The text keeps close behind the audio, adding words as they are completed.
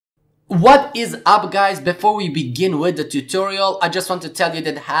What is up, guys? Before we begin with the tutorial, I just want to tell you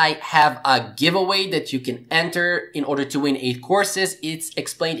that I have a giveaway that you can enter in order to win 8 courses. It's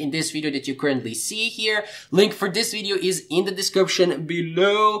explained in this video that you currently see here. Link for this video is in the description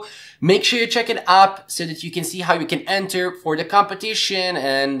below. Make sure you check it out so that you can see how you can enter for the competition,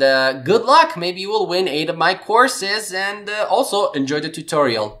 and good luck. Maybe you will win 8 of my courses, and also enjoy the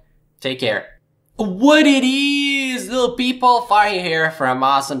tutorial. Take care. What it is, little people, Fire here from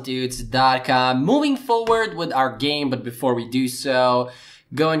AwesomeDudes.com. Moving forward with our game, but before we do so,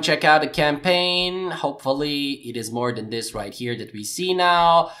 go and check out the campaign. Hopefully it is more than this right here that we see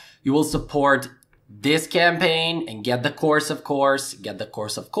now. You will support this campaign and get the course, of course,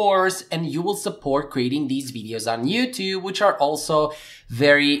 and you will support creating these videos on YouTube, which are also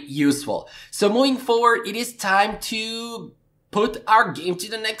very useful. So moving forward, it is time to put our game to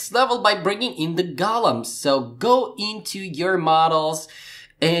the next level by bringing in the Golem. So go into your models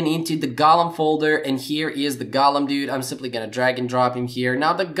and into the Golem folder, and here is the Golem dude. I'm simply gonna drag and drop him here.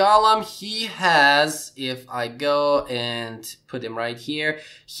 Now the Golem, he has, if I go and put him right here,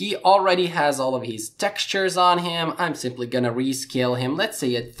 he already has all of his textures on him. I'm simply gonna rescale him, let's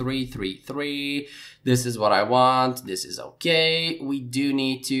say at 333. This is what I want, this is okay. We do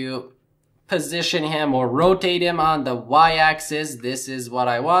need to position him or rotate him on the y-axis. This is what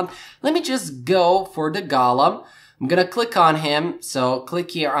I want. Let me just go for the Golem. I'm gonna click on him. So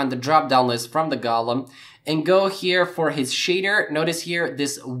click here on the drop down list from the Golem and go here for his shader. Notice here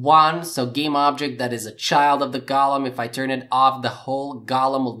this one, so game object, that is a child of the Golem. If I turn it off, the whole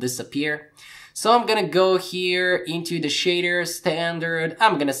Golem will disappear. So I'm gonna go here into the shader standard.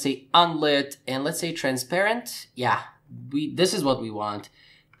 I'm gonna say unlit and let's say transparent. Yeah, this is what we want.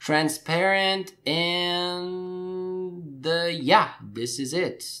 Transparent, and yeah, this is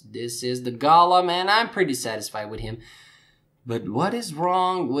it. This is the Golem, and I'm pretty satisfied with him. But what is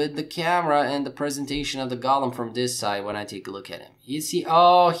wrong with the camera and the presentation of the Golem from this side when I take a look at him? You see,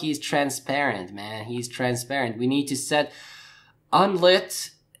 oh, he's transparent, man. He's transparent. We need to set unlit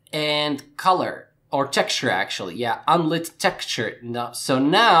and color. Or texture, actually. Yeah, unlit texture. No, so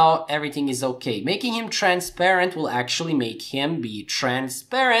now everything is okay. Making him transparent will actually make him be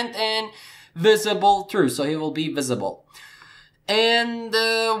transparent and visible through. So he will be visible. And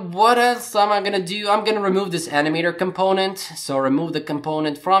what else am I gonna do? I'm gonna remove this animator component. So remove the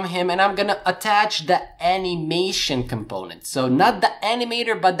component from him, and I'm gonna attach the animation component. So not the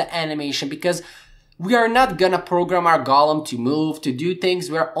animator, but the animation, because we are not gonna program our Golem to move, to do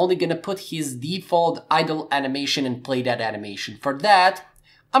things. We're only gonna put his default idle animation and play that animation. For that,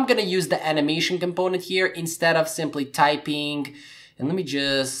 I'm gonna use the animation component here instead of simply typing. And let me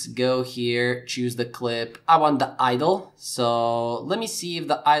just go here, choose the clip. I want the idle. So let me see if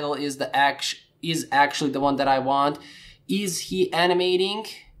the idle is actually the one that I want. Is he animating?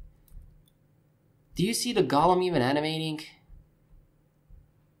 Do you see the Golem even animating?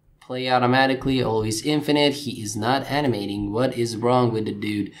 Play automatically, always infinite. He is not animating. What is wrong with the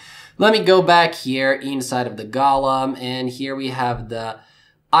dude? Let me go back here inside of the Golem, and here we have the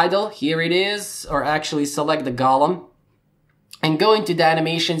idle. Here it is, or actually select the Golem and go into the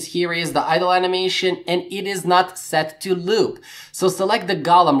animations. Here is the idle animation, and it is not set to loop. So select the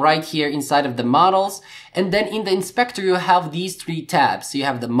Golem right here inside of the models, and then in the inspector you have these 3 tabs. So you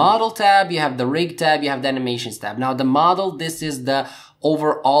have the model tab, you have the rig tab, you have the animations tab. Now the model, this is the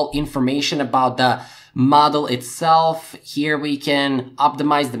overall information about the model itself. Here we can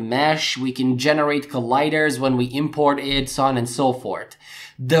optimize the mesh, we can generate colliders when we import it, so on and so forth.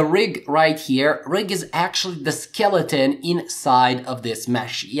 The rig right here, rig is actually the skeleton inside of this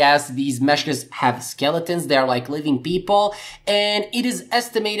mesh. Yes, these meshes have skeletons, they are like living people, and it is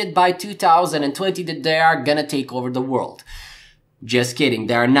estimated by 2020 that they are gonna take over the world. Just kidding,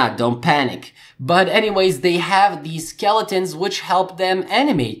 they are not, don't panic. But anyways, they have these skeletons which help them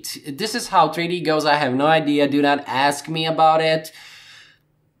animate. This is how 3D goes, I have no idea, do not ask me about it.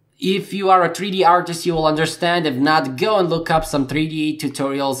 If you are a 3D artist, you will understand. If not, go and look up some 3D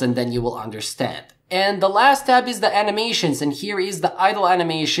tutorials and then you will understand. And the last tab is the animations, and here is the idle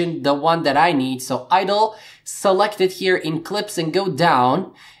animation, the one that I need. So idle, select it here in clips and go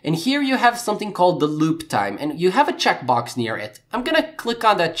down. And here you have something called the loop time, and you have a checkbox near it. I'm gonna click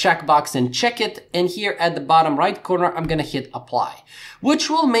on that checkbox and check it, and here at the bottom right corner, I'm gonna hit apply, which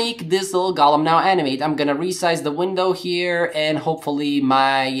will make this little Golem now animate. I'm gonna resize the window here, and hopefully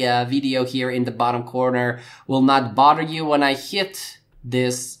my video here in the bottom corner will not bother you when I hit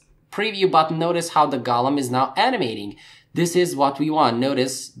this preview button. Notice how the Golem is now animating. This is what we want.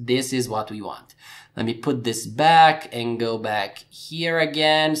 Notice this is what we want. Let me put this back and go back here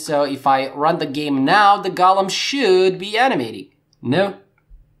again. So if I run the game now, the Golem should be animating. No,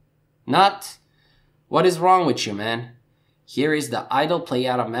 Not? What is wrong with you, man? Here is the idle play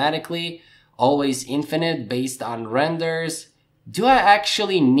automatically, always infinite based on renders. Do I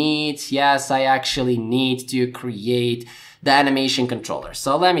actually need, yes, I actually need to create the animation controller.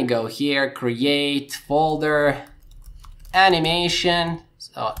 So let me go here, create folder, animation,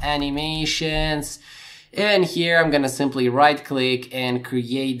 so animations. And here I'm gonna simply right click and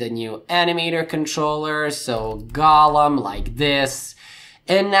create the new animator controller. So Golem like this.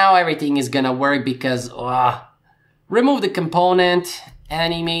 And now everything is gonna work because, remove the component,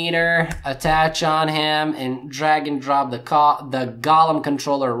 animator, attach on him, and drag and drop the Golem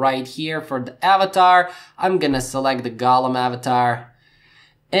controller right here for the avatar. I'm gonna select the Golem avatar.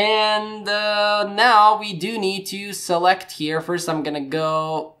 And now we do need to select here. First, I'm gonna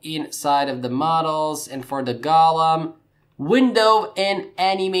go inside of the models, and for the Golem, window and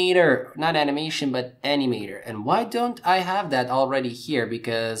animator, not animation, but animator. And why don't I have that already here?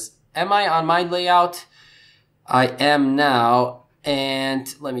 Because am I on my layout? I am now.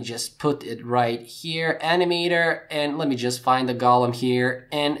 And let me just put it right here, animator, and let me just find the Golem here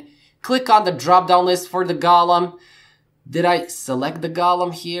and click on the drop down list for the Golem. Did I select the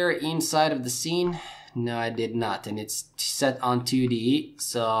Golem here inside of the scene? No, I did not, and it's set on 2D.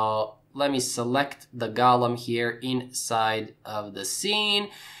 So let me select the Golem here inside of the scene.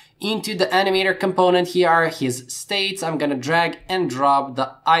 Into the animator component, here are his states. I'm gonna drag and drop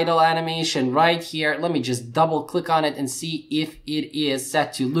the idle animation right here. Let me just double click on it and see if it is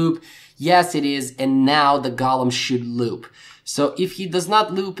set to loop. Yes, it is, and now the Golem should loop. So if he does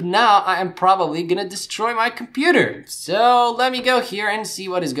not loop now, I am probably gonna destroy my computer. So let me go here and see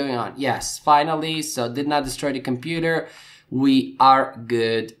what is going on. Yes, finally, so did not destroy the computer. We are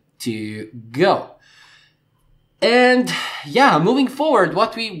good to go. And yeah, moving forward,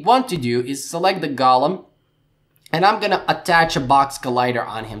 what we want to do is select the Golem, and I'm gonna attach a box collider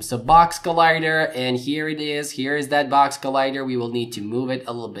on him. So box collider, and here it is. Here is that box collider. We will need to move it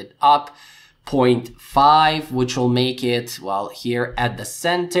a little bit up, 0.5, which will make it, well, here at the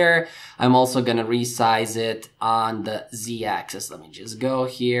center. I'm also gonna resize it on the Z-axis. Let me just go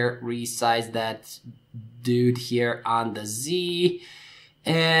here, resize that dude here on the Z,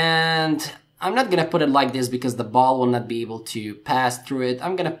 and I'm not gonna put it like this because the ball will not be able to pass through it.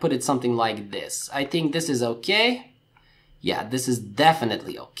 I'm gonna put it something like this. I think this is okay. Yeah, this is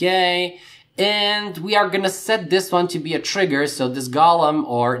definitely okay. And we are gonna set this one to be a trigger. So this Golem,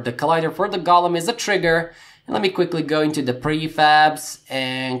 or the collider for the Golem, is a trigger. And let me quickly go into the prefabs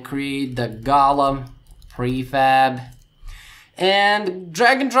and create the Golem prefab. And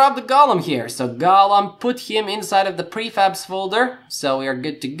drag and drop the Golem here. So Golem, put him inside of the prefabs folder. So we are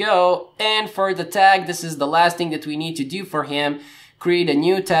good to go. And for the tag, this is the last thing that we need to do for him. Create a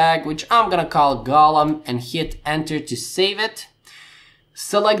new tag, which I'm gonna call Golem, and hit enter to save it.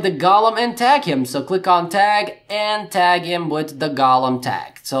 Select the Golem and tag him. So click on tag and tag him with the Golem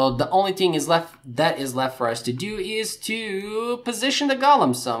tag. So the only thing that is left for us to do is to position the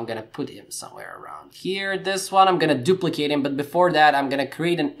Golem. So I'm gonna put him somewhere around here. This one, I'm gonna duplicate him, but before that, I'm gonna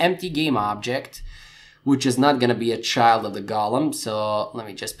create an empty game object, which is not gonna be a child of the Golem. So let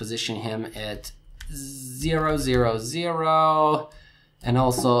me just position him at 0, 0, 0, and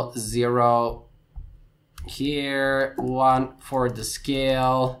also 0 here, 1 for the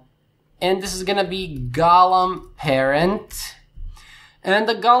scale. And this is gonna be Golem parent. And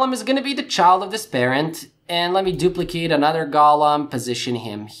the Golem is gonna be the child of this parent. And let me duplicate another Golem, position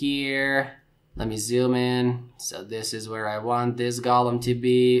him here. Let me zoom in. So this is where I want this Golem to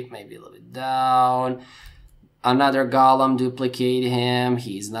be, maybe a little bit down. Another Golem, duplicate him.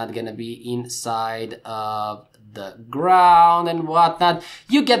 He's not gonna be inside of the ground and whatnot.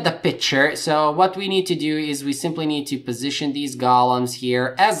 You get the picture. So what we need to do is we simply need to position these Golems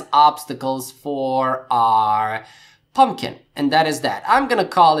here as obstacles for our pumpkin. And that is that. I'm gonna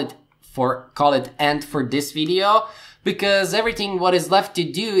call it end for this video, because everything what is left to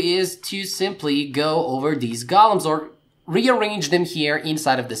do is to simply go over these Golems or rearrange them here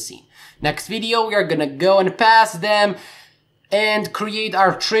inside of the scene. Next video, we are gonna go and pass them and create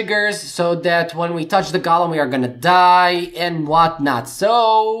our triggers so that when we touch the Golem, we are gonna die and whatnot.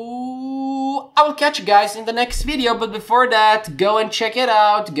 So I will catch you guys in the next video, but before that, go and check it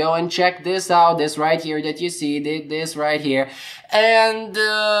out. Go and check this out, this right here that you see, this right here. And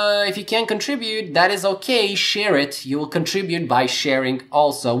if you can contribute, that is okay, share it. You will contribute by sharing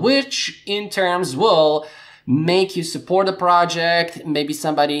also, which in terms will make you support the project. Maybe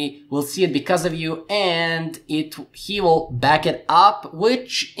somebody will see it because of you, and he will back it up,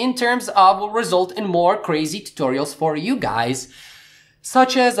 which in terms of will result in more crazy tutorials for you guys,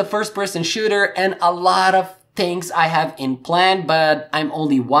 such as a first-person shooter and a lot of things I have in plan, but I'm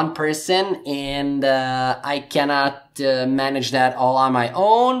only one person and I cannot manage that all on my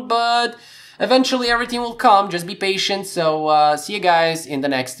own, but eventually everything will come. Just be patient. So see you guys in the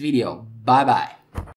next video. Bye bye.